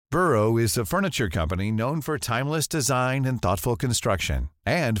Burrow is a furniture company known for timeless design and thoughtful construction,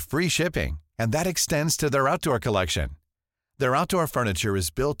 and free shipping, and that extends to their outdoor collection. Their outdoor furniture is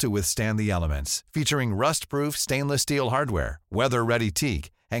built to withstand the elements, featuring rust-proof stainless steel hardware, weather-ready teak,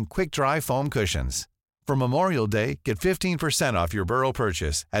 and quick-dry foam cushions. For Memorial Day, get 15% off your Burrow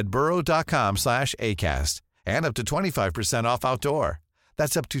purchase at burrow.com/ACAST and up to 25% off outdoor.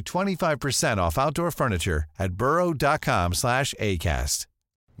 That's up to 25% off outdoor furniture at burrow.com/ACAST.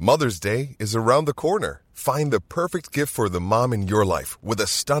 Mother's Day is around the corner. Find the perfect gift for the mom in your life with a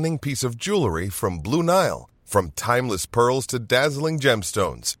stunning piece of jewelry from Blue Nile. From timeless pearls to dazzling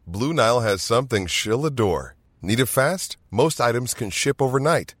gemstones, Blue Nile has something she'll adore. Need it fast? Most items can ship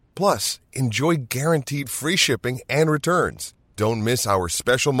overnight. Plus, enjoy guaranteed free shipping and returns. Don't miss our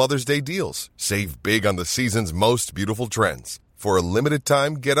special Mother's Day deals. Save big on the season's most beautiful trends. For a limited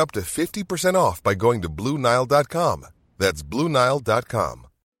time, get up to 50% off by going to BlueNile.com. That's BlueNile.com.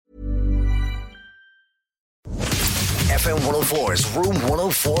 FM 104's Room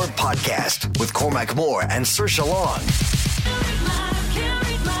 104 podcast with Cormac Moore and Saoirse Long.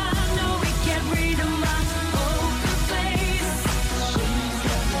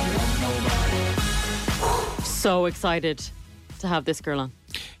 So excited to have this girl on.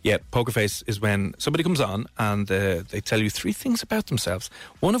 Yeah, Poker Face is when somebody comes on and they tell you 3 things about themselves,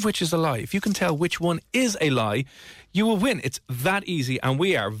 one of which is a lie. If you can tell which one is a lie, you will win. It's that easy, and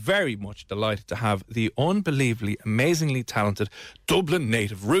we are very much delighted to have the unbelievably, amazingly talented Dublin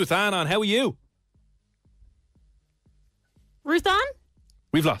native Ruth Ann on. How are you? Ruth Ann?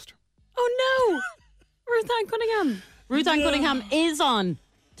 We've lost her. Oh no! Ruth Ann Cunningham. Ruth Ann Cunningham is on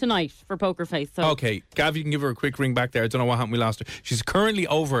tonight for Poker Face. So. Okay, Gav, you can give her a quick ring back there. I don't know what happened. We lost her. She's currently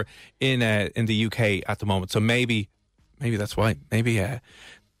over in the UK at the moment, so maybe that's why. Maybe the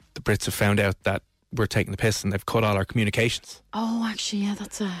Brits have found out that we're taking the piss and they've cut all our communications. Oh, actually, yeah,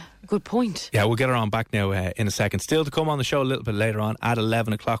 that's a good point. Yeah, we'll get her on back now in a second. Still to come on the show a little bit later on at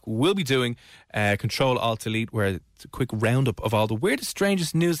 11 o'clock. We'll be doing Control Alt Delete, where it's a quick roundup of all the weirdest,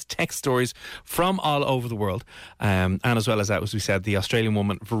 strangest news tech stories from all over the world. And as well as that, as we said, the Australian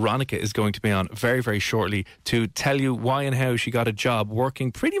woman Veronica is going to be on very, very shortly to tell you why and how she got a job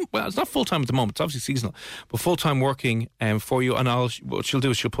working pretty well. It's not full-time at the moment, it's obviously seasonal, but full-time working for you. And what she'll do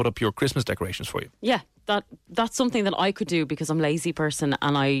is she'll put up your Christmas decorations for you. Yeah. That's something that I could do because I'm a lazy person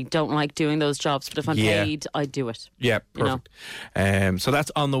and I don't like doing those jobs, but if I'm paid, I'd do it. Yeah, perfect. You know? So that's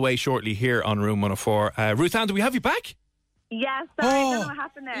on the way shortly here on Room 104. Ruth Ann, do we have you back? Yes, I don't know what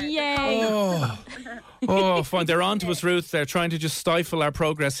happened there. Yay. Oh, fine. They're on to us, Ruth. They're trying to just stifle our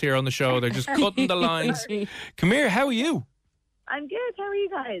progress here on the show. They're just cutting the lines. Come here, how are you? I'm good. How are you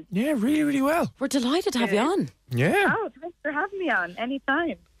guys? Yeah, really, really well. We're delighted to have you on. Yeah. Oh, thanks for having me on.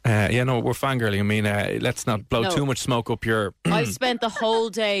 Anytime. Yeah, no, we're fangirling. I mean, let's not blow too much smoke up your... I've spent the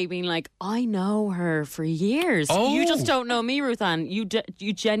whole day being like, I know her for years. Oh. You just don't know me, Ruth Ann. You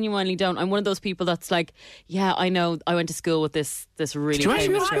genuinely don't. I'm one of those people that's like, yeah, I know. I went to school with this really Did you actually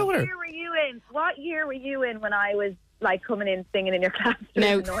famous go to school with her? What year were you in when I was like coming in singing in your class?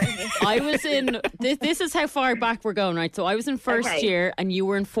 Now, I was in... This is how far back we're going, right? So I was in first year and you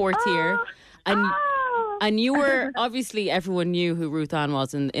were in fourth year. And you were, obviously, everyone knew who Ruth Ann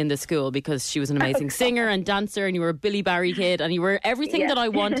was in the school because she was an amazing singer and dancer, and you were a Billy Barry kid, and you were everything that I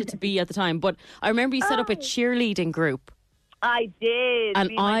wanted to be at the time. But I remember you set up a cheerleading group. I did.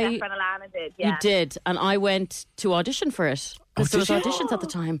 And my best friend Alana did. Yeah. You did. And I went to audition for it. Because there was auditions at the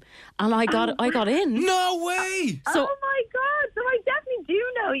time. And I got in. No way! So, oh my God. So I definitely do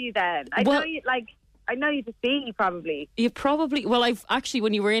know you then. I know you to see, probably. You probably... Well, I've actually,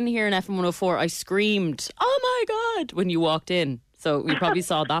 when you were in here in FM 104, I screamed, oh my God, when you walked in. So you probably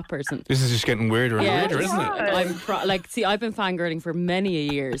saw that person. This is just getting weirder and weirder, isn't it? I've been fangirling for many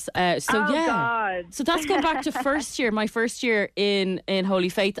years. God. So that's going back to first year, my first year in Holy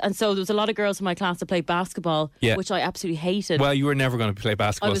Faith. And so there was a lot of girls in my class that played basketball, which I absolutely hated. Well, you were never going to play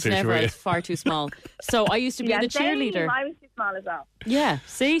basketball. I was far too small. So I used to be the cheerleader. I was too small as well. Yeah,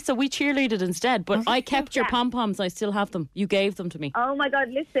 see? So we cheerleaded instead. But I kept your pom-poms. I still have them. You gave them to me. Oh my God,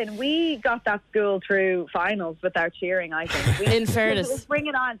 listen, we got that school through finals with our cheering, I think. In fairness. Bring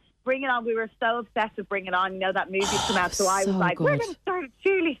It On. Bring It On. We were so obsessed with Bring It On. You know, that movie came out. So I was like, we're going to start a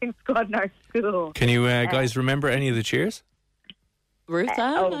cheerleading squad in our school. Can you guys remember any of the cheers? Ruth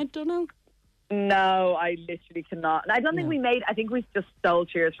Ann? I don't know. No, I literally cannot. I don't think we made... I think we just stole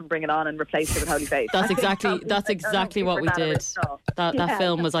cheers from Bring It On and replaced it with Holy Faith. That's exactly what we did. That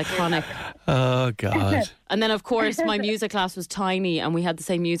film was iconic. Oh, God. And then, of course, my music class was tiny and we had the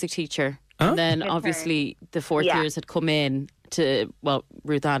same music teacher. And then, obviously, the fourth years had come in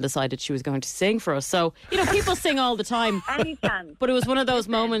Ruth Ann decided she was going to sing for us. So, people sing all the time. Anytime. But it was one of those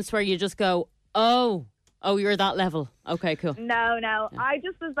moments where you just go, oh, you're that level. Okay, cool. No. Yeah. I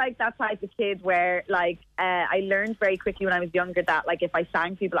just was like that type of kid where, like, I learned very quickly when I was younger that, like, if I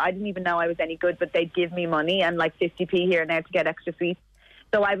sang people, I didn't even know I was any good, but they'd give me money and, like, 50p here and there to get extra sweets.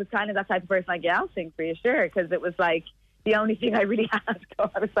 So I was kind of that type of person, like, yeah, I'll sing for you, sure, because it was, like, the only thing I really had.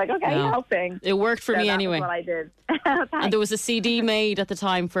 So I was like, okay, I'll sing. It worked for me that anyway. Was what I did. And there was a CD made at the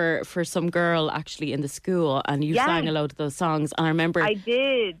time for some girl actually in the school, and you sang a load of those songs. And I remember I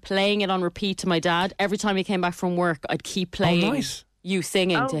did playing it on repeat to my dad. Every time he came back from work, I'd keep playing you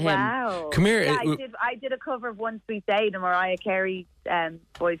singing to him. Wow. Come here. Yeah, I did a cover of One Sweet Day, the Mariah Carey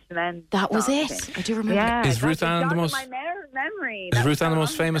Boyz II Men. That was song, it. I do remember. Yeah, Is Ruth Ann the most? My memory. Is Ruth Ann the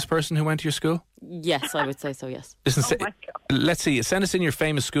most famous person who went to your school? Yes, I would say so. Yes. Listen, my God. let's see. Send us in your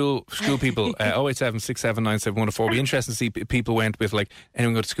famous school people. 087 6797 104. It'd be interesting to see people went with, like,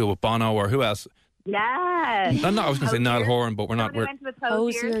 anyone go to school with Bono or who else? Yeah. No, I was going to say Niall Horan, but we're not. Somebody went with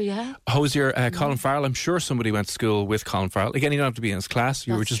Hosier. Yeah. Hosier, Colin Farrell. I'm sure somebody went to school with Colin Farrell. Again, you don't have to be in his class.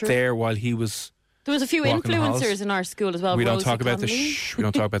 You were just there while he was. There was a few walking the halls. influencers in our school as well. We don't Rosie talk about Connolly. we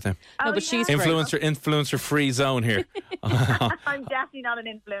don't talk about them. No, but she's great. Influencer free zone here. I'm definitely not an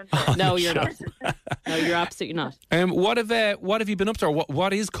influencer. No, you're not. No, you're absolutely not. What have you been up to? Or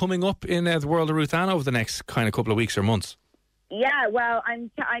what is coming up in the world of Ruth Ann over the next kind of couple of weeks or months? Yeah, well, I'm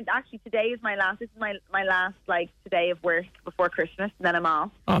actually, today is my last. This is my last, like, today of work before Christmas, and then I'm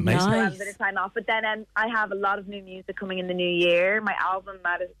off. Oh, amazing! So I have a bit of time off, but then I have a lot of new music coming in the new year. My album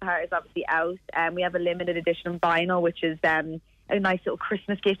Mad as Heart is obviously out, and we have a limited edition vinyl, which is a nice little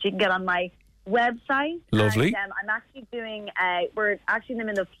Christmas gift you can get on my website. Lovely. And I'm actually doing. We're actually in the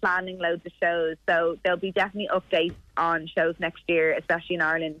middle of planning loads of shows, so there'll be definitely updates on shows next year, especially in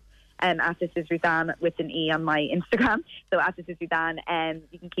Ireland. At This Is Ruth Ann with an E on my Instagram. So at This Is Ruth Ann,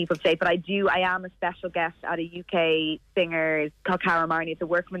 you can keep up to date. But I am a special guest at a UK singer called Cara Marnie. It's a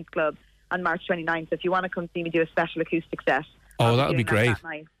workman's club on March 29th. So if you want to come see me do a special acoustic set. Oh, that would be great. That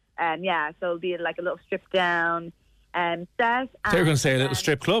night. Yeah, so it'll be like a little stripped down set. They were going to say a little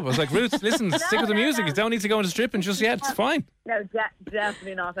strip club. I was like, Ruth, listen, stick with the music. You don't need to go into stripping just yet. It's fine. No,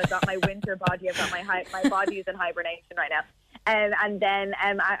 definitely not. I've got my winter body. I've got my body is in hibernation right now. And then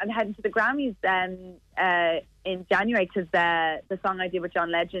I'm heading to the Grammys in January because the song I did with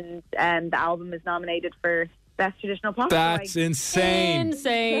John Legend, the album is nominated for Best Traditional Pop. That's insane.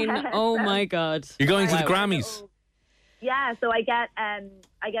 Insane. Oh my God. You're going to the Grammys. Yeah, so I get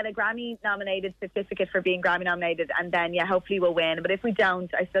a Grammy nominated certificate for being Grammy nominated, and then hopefully we'll win. But if we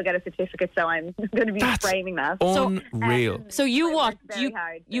don't, I still get a certificate, so I'm going to be framing that. Unreal. So you hard,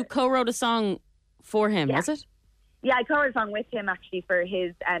 you co-wrote a song for him, was it? Yeah, I co-wrote a song with him actually for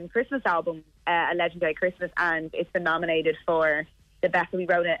his Christmas album, A Legendary Christmas, and it's been nominated for the best. We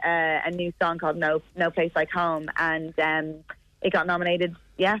wrote a new song called No Place Like Home, and it got nominated,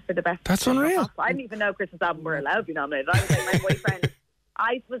 for the best. That's unreal. I didn't even know Christmas album were allowed to be nominated. I was like, my boyfriend,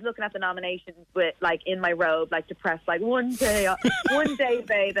 I was looking at the nominations with, like, in my robe, like, depressed, like, one day,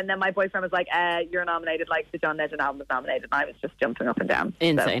 babe, and then my boyfriend was like, you're nominated, like, the John Legend album was nominated, and I was just jumping up and down.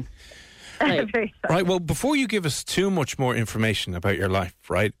 Insane. So. Right, well, before you give us too much more information about your life,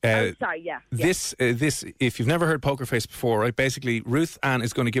 right? This, if you've never heard Poker Face before, right, basically Ruth Ann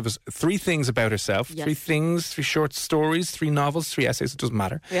is going to give us 3 things about herself, 3 things, 3 short stories, 3 novels, 3 essays, it doesn't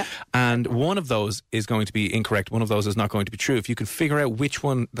matter. Yeah. And one of those is going to be incorrect, one of those is not going to be true. If you can figure out which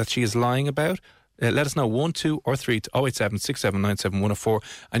one that she is lying about, let us know 1, 2 or 3 to 087 6797 104,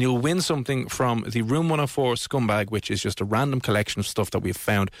 and you'll win something from the Room 104 Scumbag, which is just a random collection of stuff that we've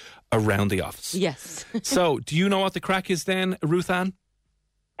found around the office. Yes. So, do you know what the crack is then, Ruth Ann?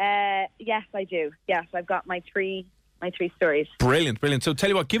 Yes, I do. Yes, I've got my three stories. Brilliant. So, tell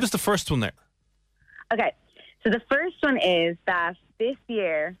you what, give us the first one there. Okay, so the first one is that this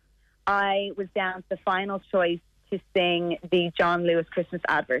year I was down to the final choice to sing the John Lewis Christmas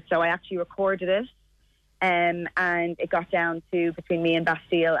advert. So I actually recorded it, and it got down to between me and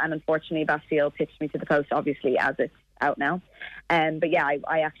Bastille, and unfortunately Bastille pitched me to the post, obviously, as it's out now. But yeah,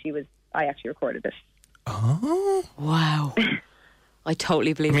 I actually recorded it. Oh, wow! I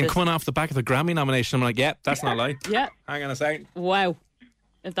totally believe. I mean, coming off the back of the Grammy nomination, I'm like, yeah, that's not a lie. Yeah. Hang on a second. Wow,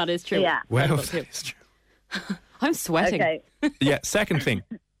 if that is true. Yeah. Wow, if that is true. I'm sweating. Okay. Yeah. Second thing.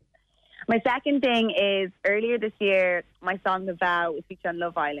 My second thing is, earlier this year, my song The Vow was featured on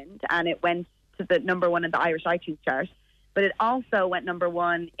Love Island, and it went to the number 1 in the Irish iTunes chart. But it also went number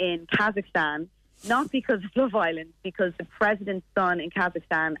 1 in Kazakhstan, not because of Love Island, because the president's son in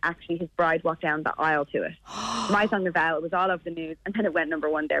Kazakhstan, actually his bride walked down the aisle to it. My song The Vow, it was all over the news, and then it went number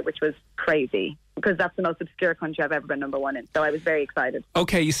 1 there, which was crazy. because that's the most obscure country I've ever been number one in. So I was very excited.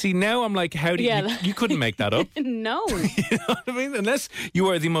 Okay, you see, now I'm like, how do you couldn't make that up. No. You know what I mean? Unless you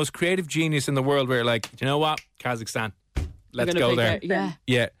are the most creative genius in the world where you're like, you know what? Kazakhstan. Let's go there.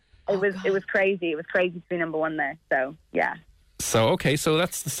 Yeah. It was crazy. It was crazy to be number one there. So, yeah. So, okay, so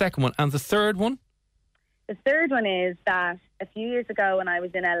that's the second one. And the third one? The third one is that a few years ago when I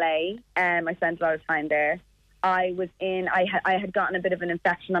was in LA, I spent a lot of time there. I had gotten a bit of an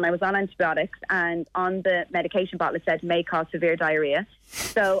infection and I was on antibiotics, and on the medication bottle it said may cause severe diarrhea.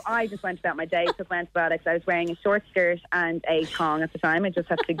 So I just went about my day, took my antibiotics. I was wearing a short skirt and a thong at the time. I just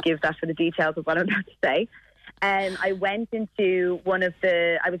have to give that for the details of what I'm about to say. I went into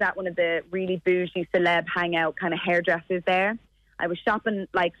I was at one of the really bougie celeb hangout kind of hairdressers there. I was shopping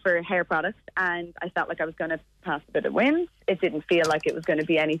for hair products, and I felt like I was going to pass a bit of wind. It didn't feel like it was going to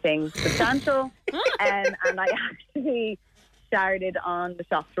be anything substantial. And I actually started on the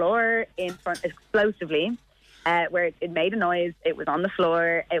shop floor in front explosively, where it made a noise. It was on the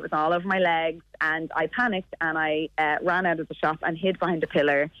floor. It was all over my legs. And I panicked, and I ran out of the shop and hid behind a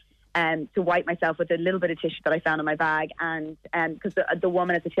pillar to wipe myself with a little bit of tissue that I found in my bag. And because the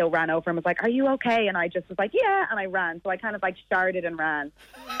woman at the till ran over and was like, "Are you okay?" And I just was like, "Yeah," and I ran. So I kind of sharded and ran.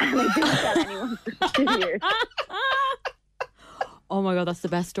 And I didn't tell anyone for 2 years. Oh my God, that's the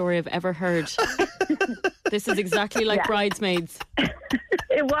best story I've ever heard. This is exactly like Bridesmaids.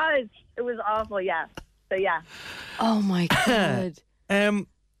 It was awful, yeah. So yeah. Oh my God.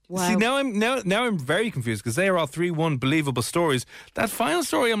 Wow. See, now I'm very confused because they are all 3-1 believable stories. That final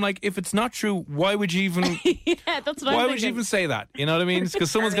story, I'm like, if it's not true, why would you even? Yeah, that's what why I'm would you even say that? You know what I mean?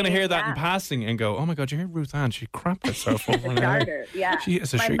 Because someone's going to hear that in passing and go, "Oh my God, you hear Ruth Ann? She crapped herself over Starter, yeah.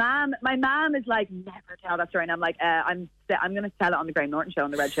 My mom is like, never tell that story, and I'm like, I'm going to tell it on the Graham Norton show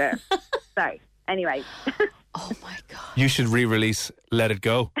in the red chair. Sorry. Anyway. Oh my God. You should re-release "Let It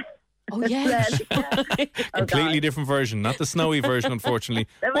Go." Oh yeah. Completely different version, not the snowy version, unfortunately.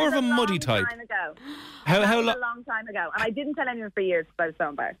 More of a muddy type. How a long time ago, and I didn't tell anyone for years because I was so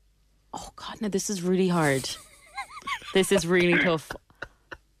embarrassed. Oh God, no, this is really hard. This is really tough.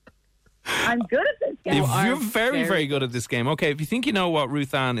 I'm good at this game. You're very, very good at this game. Okay, if you think you know what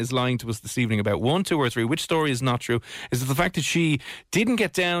Ruth Ann is lying to us this evening about, 1, 2 or 3, which story is not true? Is it the fact that she didn't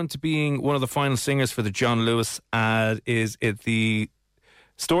get down to being one of the final singers for the John Lewis ad? Is it the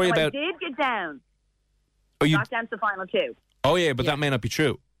story about... I did get down. Oh, you got down to the final 2. Oh yeah, but that may not be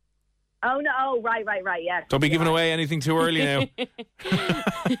true. Oh no! Oh, right, yeah. Don't be giving away anything too early now.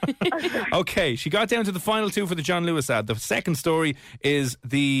 Okay, she got down to the final 2 for the John Lewis ad. The second story is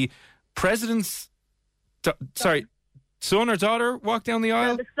the president's... son or daughter walked down the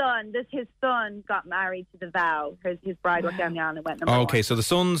aisle? No, his son got married to the vow. His bride walked down the aisle and went number one. Okay, so the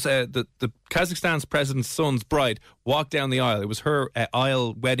son's, the Kazakhstan's president's son's bride walked down the aisle. It was her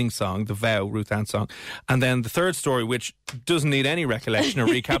aisle wedding song, the vow, Ruth Ann song. And then the third story, which doesn't need any recollection or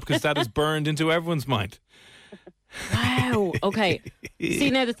recap because that is burned into everyone's mind. Wow. Okay.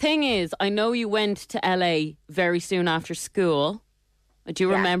 See, now the thing is, I know you went to LA very soon after school. I do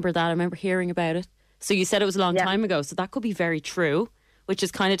remember that. I remember hearing about it. So you said it was a long time ago, so that could be very true, which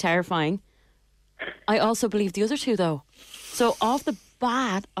is kind of terrifying. I also believe the other 2, though. So off the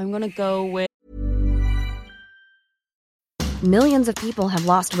bat, I'm going to go with... Millions of people have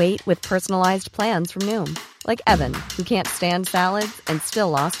lost weight with personalized plans from Noom. Like Evan, who can't stand salads and still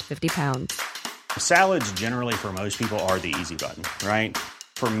lost 50 pounds. Salads generally for most people are the easy button, right?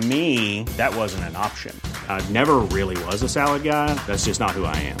 For me, that wasn't an option. I never really was a salad guy. That's just not who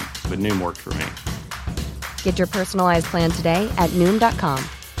I am. But Noom worked for me. Get your personalized plan today at Noom.com.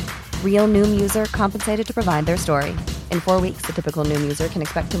 Real Noom user compensated to provide their story. In 4 weeks, the typical Noom user can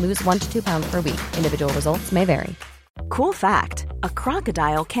expect to lose 1 to 2 pounds per week. Individual results may vary. Cool fact, a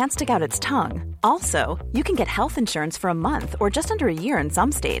crocodile can't stick out its tongue. Also, you can get health insurance for a month or just under a year in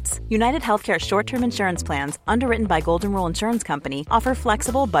some states. United Healthcare short-term insurance plans, underwritten by Golden Rule Insurance Company, offer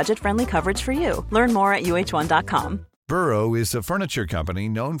flexible, budget-friendly coverage for you. Learn more at UH1.com. Burrow is a furniture company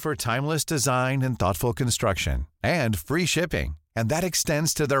known for timeless design and thoughtful construction and free shipping, and that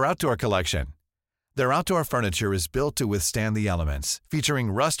extends to their outdoor collection. Their outdoor furniture is built to withstand the elements,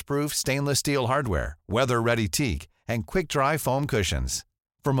 featuring rust-proof stainless steel hardware, weather-ready teak, and quick-dry foam cushions.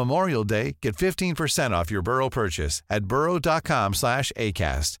 For Memorial Day, get 15% off your Burrow purchase at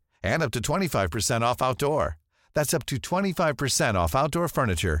burrow.com/ACAST and up to 25% off outdoor. That's up to 25% off outdoor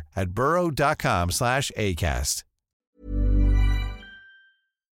furniture at burrow.com/ACAST.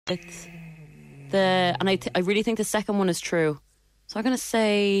 I really think the second one is true. So I'm going to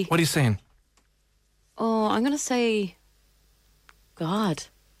say... What are you saying? Oh, I'm going to say... God.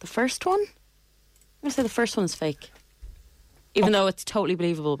 The first one? I'm going to say the first one is fake. Even though it's totally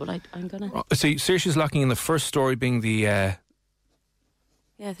believable, but I'm gonna. So Saoirse's locking in the first story being the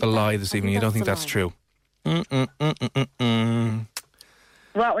lie this evening. You don't think that's true? What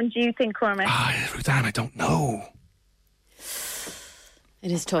one do you think, Cormac? Dan, I don't know.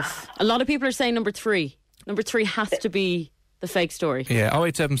 It is tough. A lot of people are saying number 3. Number 3 has to be the fake story. Yeah,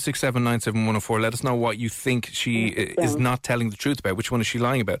 08767971004. Let us know what you think she is not telling the truth about. Which one is she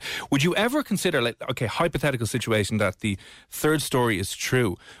lying about? Would you ever consider, like, okay, hypothetical situation that the third story is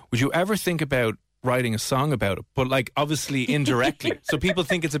true. Would you ever think about writing a song about it? But, like, obviously indirectly. So people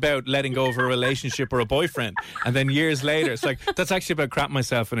think it's about letting go of a relationship or a boyfriend. And then years later, it's like, that's actually about crapping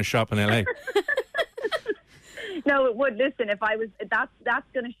myself in a shop in LA. No, it would. Listen, if I was, that's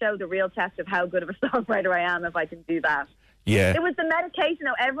going to show the real test of how good of a songwriter I am if I can do that. Yeah. It was the medication.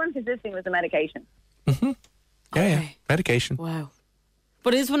 No, everyone's insisting it was the medication. Mm-hmm. Yeah. Medication. Wow.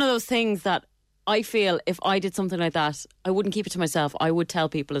 But it is one of those things that I feel if I did something like that, I wouldn't keep it to myself. I would tell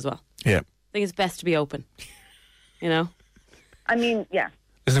people as well. Yeah. I think it's best to be open. You know? I mean, yeah.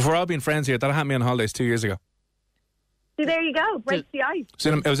 Listen, if we're all being friends here, that happened to me on holidays 2 years ago. See, there you go. Break the ice.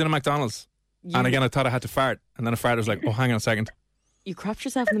 I was in a McDonald's. And again, I thought I had to fart. And then a fart was like, oh, hang on a second. You crapped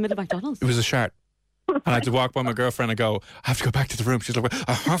yourself in the middle of McDonald's? It was a shart. And I had to walk by my girlfriend and go, I have to go back to the room. She's like,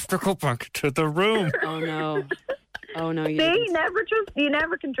 I have to go back to the room. Oh, no. Oh, no, you See, you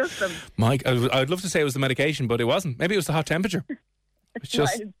never can trust them. Mike, I'd love to say it was the medication, but it wasn't. Maybe it was the hot temperature. It's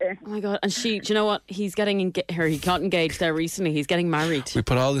just... Oh, my God. And do you know what? He's getting he got engaged there recently. He's getting married. We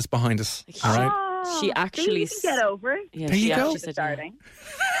put all this behind us. All right? She actually... You can get over it. Yeah, there you go. Said, starting.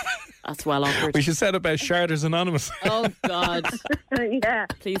 That's well awkward. We should set up as Sharters Anonymous. Oh, God. Yeah.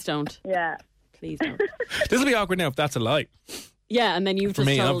 Please don't. Yeah. Please don't. This will be awkward now if that's a lie. Yeah, and then you've For just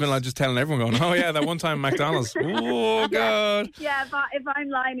me, told... I've been like just telling everyone going, oh yeah, that one time at McDonald's. Oh God. Yeah, if I'm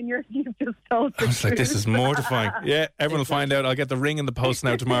lying and you've just told the I was like, this truth. is mortifying. Yeah, everyone will find out. I'll get the ring in the post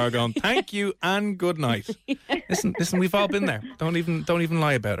now tomorrow going, thank you and good night. Listen, we've all been there. Don't even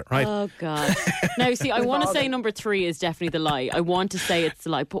lie about it, right? Oh God. Now see, I want to say number 3 is definitely the lie. I want to say it's the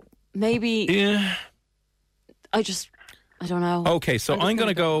lie, but maybe I don't know. Okay, so I'm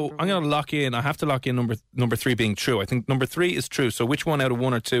going to lock in. I have to lock in number 3 being true. I think number 3 is true. So which one out of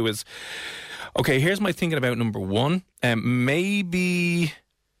 1 or 2 is... Okay, here's my thinking about number 1. Maybe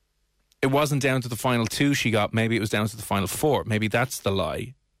it wasn't down to the final 2 she got. Maybe it was down to the final 4. Maybe that's the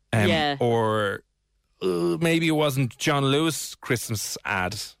lie. Yeah. Or maybe it wasn't John Lewis Christmas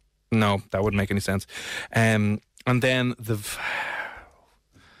ad. No, that wouldn't make any sense. And then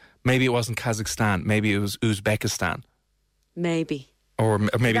maybe it wasn't Kazakhstan. Maybe it was Uzbekistan. Maybe. Or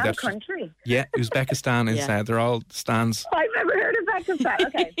maybe that's country. Yeah, Uzbekistan is. They're all stands. I've never heard of Uzbekistan.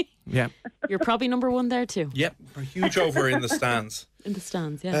 Okay. Yeah. You're probably number 1 there too. Yep, we're huge over in the stands. In the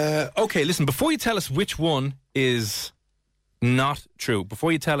stands, yeah. Okay, listen. Before you tell us which one is not true,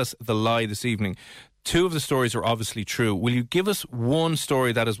 before you tell us the lie this evening, 2 of the stories are obviously true. Will you give us one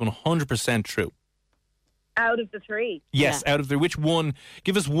story that is 100% true? Out of the 3. Yes, out of the which one?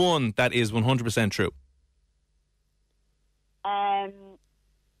 Give us one that is 100% true.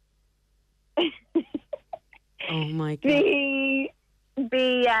 Oh my God.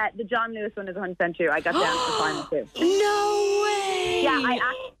 The John Lewis one is 100% true. I got down to the final 2. No way. Yeah,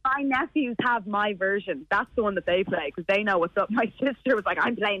 my nephews have my version. That's the one that they play because they know what's up. My sister was like,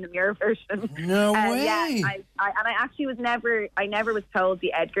 "I'm playing them your version." No way. Yeah, I actually was never was told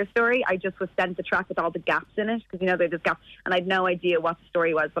the Edgar story. I just was sent the track with all the gaps in it because there's this gap, and I had no idea what the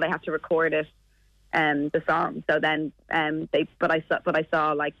story was, but I had to record it. The song. So then, but I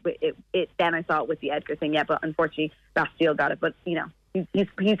saw like it. Then I saw it with the Edgar thing. Yeah, but unfortunately, Bastille got it. But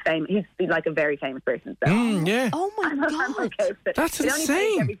he's famous. He's like a very famous person. So yeah. Oh my God, okay, that's it insane. only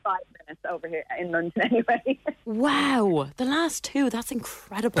plays every 5 minutes over here in London anyway. Wow, the last 2. That's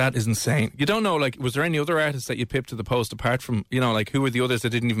incredible. That is insane. You don't know, like, was there any other artists that you pipped to the post apart from, like, who were the others that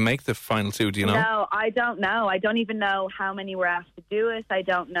didn't even make the final 2? Do you know? No, I don't know. I don't even know how many were asked to do it. I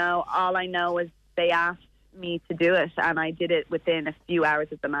don't know. All I know is they asked me to do it, and I did it within a few hours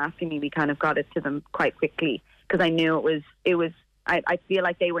of them asking me. We kind of got it to them quite quickly because I knew it was. I feel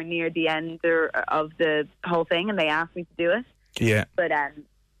like they were near the end of the whole thing, and they asked me to do it. Yeah. But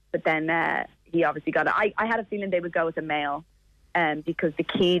then he obviously got it. I had a feeling they would go with a male, because the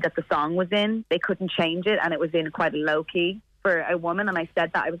key that the song was in, they couldn't change it, and it was in quite a low key for a woman. And I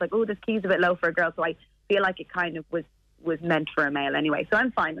said that I was like, "Oh, this key's a bit low for a girl," so I feel like it kind of was meant for a male anyway. So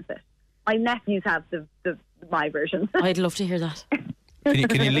I'm fine with it. My nephews have my version. I'd love to hear that.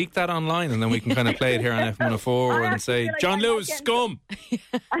 Can you leak that online and then we can kind of play it here on F104 and say, John Lewis, scum?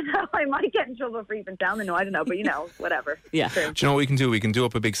 I know, I might get in trouble for even telling them. I don't know, but whatever. Yeah. Do you know what we can do? We can do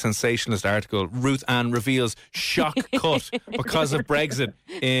up a big sensationalist article. Ruth Ann reveals shock cut because of Brexit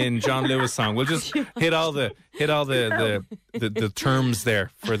in John Lewis song. We'll just hit all the terms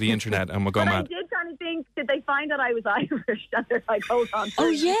there for the internet and we'll go mad. I did kind of think, did they find that I was Irish? And they're like, hold on. Oh,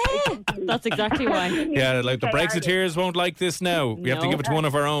 yeah. That's exactly why. Yeah, like the Brexiteers won't like this now. We have to give it to one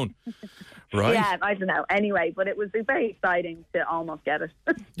of our own. Right? Yeah, I don't know. Anyway, but it was very exciting to almost get it.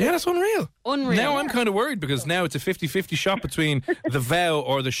 Yeah, that's unreal. Unreal. Now I'm kind of worried because now it's a 50-50 shot between the vow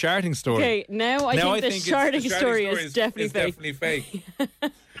or the sharting story. Okay, now I think the sharting story is definitely fake.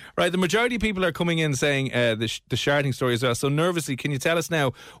 Right, the majority of people are coming in saying the sharting story as well. So nervously, can you tell us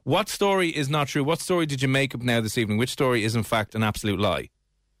now what story is not true? What story did you make up now this evening? Which story is in fact an absolute lie?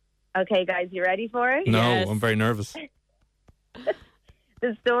 Okay, guys, you ready for it? No, Yes. I'm very nervous.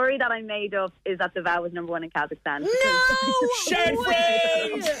 The story that I made up is that the vow was number 1 in Kazakhstan. Shart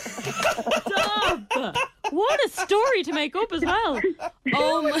way! Stop! What a story to make up as well.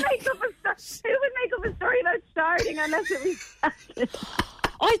 Who would make up a story about starting unless it was...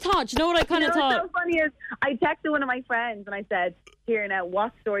 I thought, you know what I kind of thought? What's so funny is I texted one of my friends and I said, here now,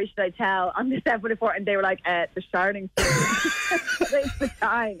 what story should I tell on this F104? And they were like, the sharding story. It's the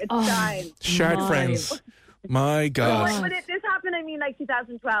time. It's time. Shart friends. My God. When this happened, I mean, like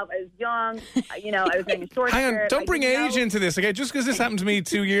 2012. I was young. I was wearing a short Hang on, skirt. don't bring age into this, okay? Just because this happened to me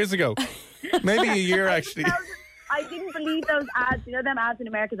 2 years ago. Maybe a year, actually. I didn't believe those ads. You know them ads in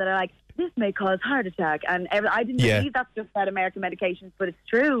America that are like, this may cause heart attack. And I didn't believe that's just about American medications, but it's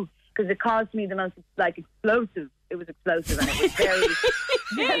true because it caused me the most, explosive. It was explosive and it was very,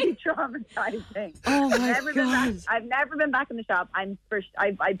 very traumatizing. Oh my God. I've never been back in the shop. I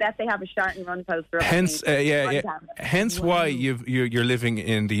bet they have a Shart and Run poster. Hence, Hence why you're living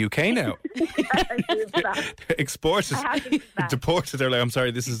in the UK now. Exported, deported. They're like, I'm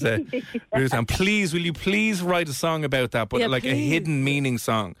sorry, this is Ruth Ann. Please, will you please write a song about that, but a hidden meaning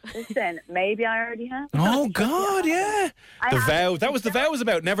song? Listen, maybe I already have. Oh God, yeah. The vow. That was the vow was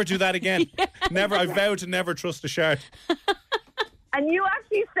about. Never do that again. Never. I vow to never trust a Shart. And you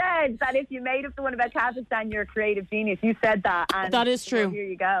actually said that if you made up the one about Kazakhstan, you're a creative genius. You said that. And that is true. Well, here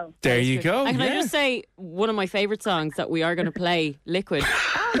you go. There you go. And can I just say, one of my favourite songs that we are going to play, Liquid.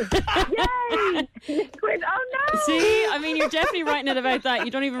 Yay! Liquid. Oh, no. See? I mean, you're definitely writing it about that.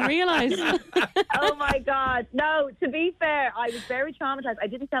 You don't even realise. Oh, my God. No, to be fair, I was very traumatized. I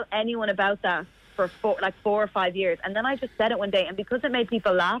didn't tell anyone about that for 4 or 5 years. And then I just said it one day. And because it made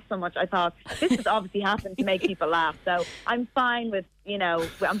people laugh so much, I thought, this has obviously happened to make people laugh. So I'm fine with,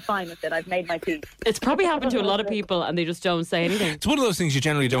 I'm fine with it. I've made my peace. It's probably happened to a lot of people and they just don't say anything. It's one of those things you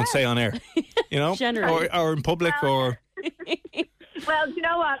generally don't say on air. Generally. Or in public or... Well, you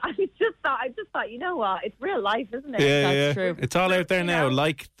know what? I just thought, you know what? It's real life, isn't it? Yeah, That's true. It's all out there now,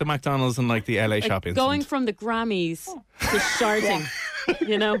 like the McDonald's and like the LA shop incident. Going from the Grammys to sharting,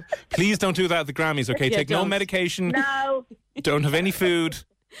 Please don't do that at the Grammys, okay? Yeah, Take no don't. medication. No. Don't have any food.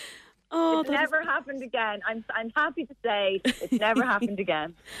 Oh, It's never happened again. I'm happy to say it's never happened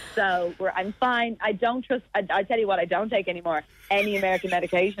again. So I'm fine. I don't trust. I tell you what, I don't take anymore any American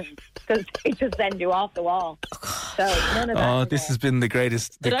medications because they just send you off the wall. So none of that. Oh, this has been the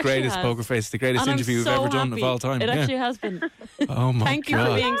greatest poker face, the greatest And I'm interview we've so ever done happy. of all time. It Yeah. actually has been. Oh my Thank you for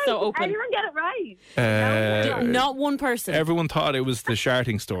God. being so open. Anyone get it right? Not one person. Everyone thought it was the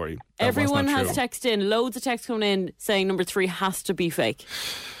sharting story. That was Everyone not has true. texted in, loads of texts coming in saying number 3 has to be fake.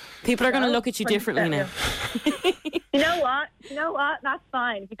 People are going to look at you differently now. You know what? That's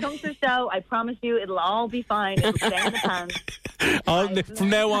fine. If you come to the show, I promise you it'll all be fine. It'll stay in the pan. From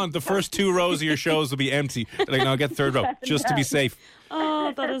now on, the first 2 rows of your shows will be empty. Like, no, I'll get third row, just to be safe.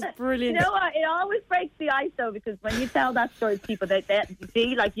 Oh, that is brilliant. You know what? It always breaks the ice, though, because when you tell that story to people, they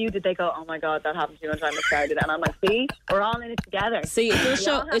see, like you did, they go, oh my God, that happened to me one time I started. And I'm like, see, we're all in it together. See,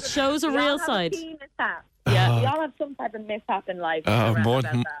 it shows a real side. Yeah, we all have some type of mishap in life. More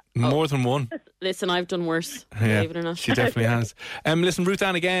than one. Listen, I've done worse, Yeah, believe it or not. she definitely has. Listen, Ruth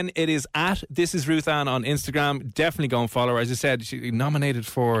Ann again, it is at This Is Ruth Ann on Instagram. Definitely go and follow her. As I said, she nominated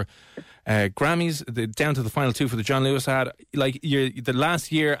for Grammys, down to the final 2 for the John Lewis ad. Like, the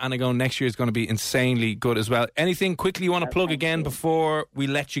last year and again, next year is going to be insanely good as well. Anything quickly you want to plug again before we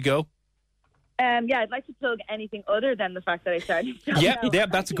let you go? Yeah, I'd like to plug anything other than the fact that I started. Yeah,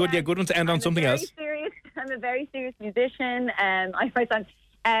 that's a good one to end on something else. I'm a very serious musician. I write songs.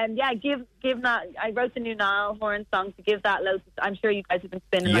 Give not. I wrote the new Niall Horan song to give that loads. I'm sure you guys have been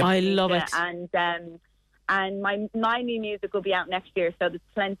spinning. I love it. And my new music will be out next year. So there's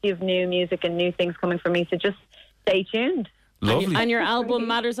plenty of new music and new things coming from me. So just stay tuned. Lovely. And your album,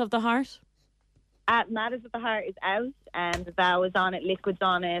 Matters of the Heart? Matters of the Heart is out, and The Vow is on it, Liquid's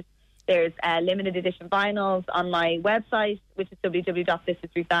on it. There's limited edition vinyls on my website, which is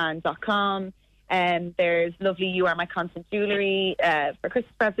www.thisisruthann.com. And there's lovely You Are My Constant jewellery for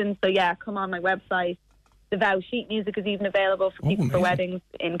Christmas presents. So yeah, come on my website. The Vow sheet music is even available for people for weddings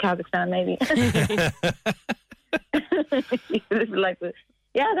in Kazakhstan, maybe.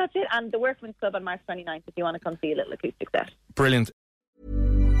 Yeah, that's it. And the Workman's Club on March 29th if you want to come see a little acoustic set. Brilliant.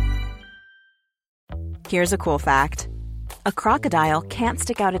 Here's a cool fact. A crocodile can't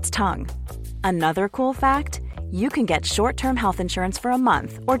stick out its tongue. Another cool fact, you can get short-term health insurance for a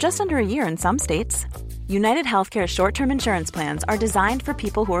month or just under a year in some states. United Healthcare short-term insurance plans are designed for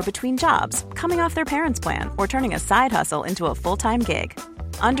people who are between jobs, coming off their parents' plan, or turning a side hustle into a full-time gig.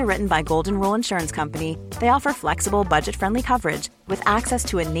 Underwritten by Golden Rule Insurance Company, they offer flexible, budget-friendly coverage with access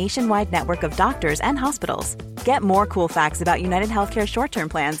to a nationwide network of doctors and hospitals. Get more cool facts about United Healthcare short-term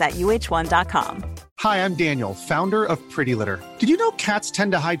plans at uh1.com. Hi, I'm Daniel, founder of Pretty Litter. Did you know cats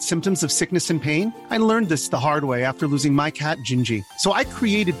tend to hide symptoms of sickness and pain? I learned this the hard way after losing my cat, Gingy. So I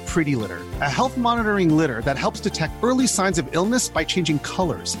created Pretty Litter, a health monitoring litter that helps detect early signs of illness by changing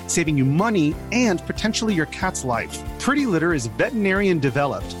colors, saving you money and potentially your cat's life. Pretty Litter is veterinarian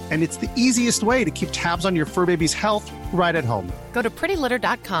developed, and it's the easiest way to keep tabs on your fur baby's health right at home. Go to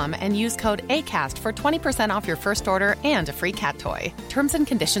prettylitter.com and use code ACAST for 20% off your first order and a free cat toy. Terms and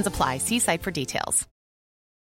conditions apply. See site for details.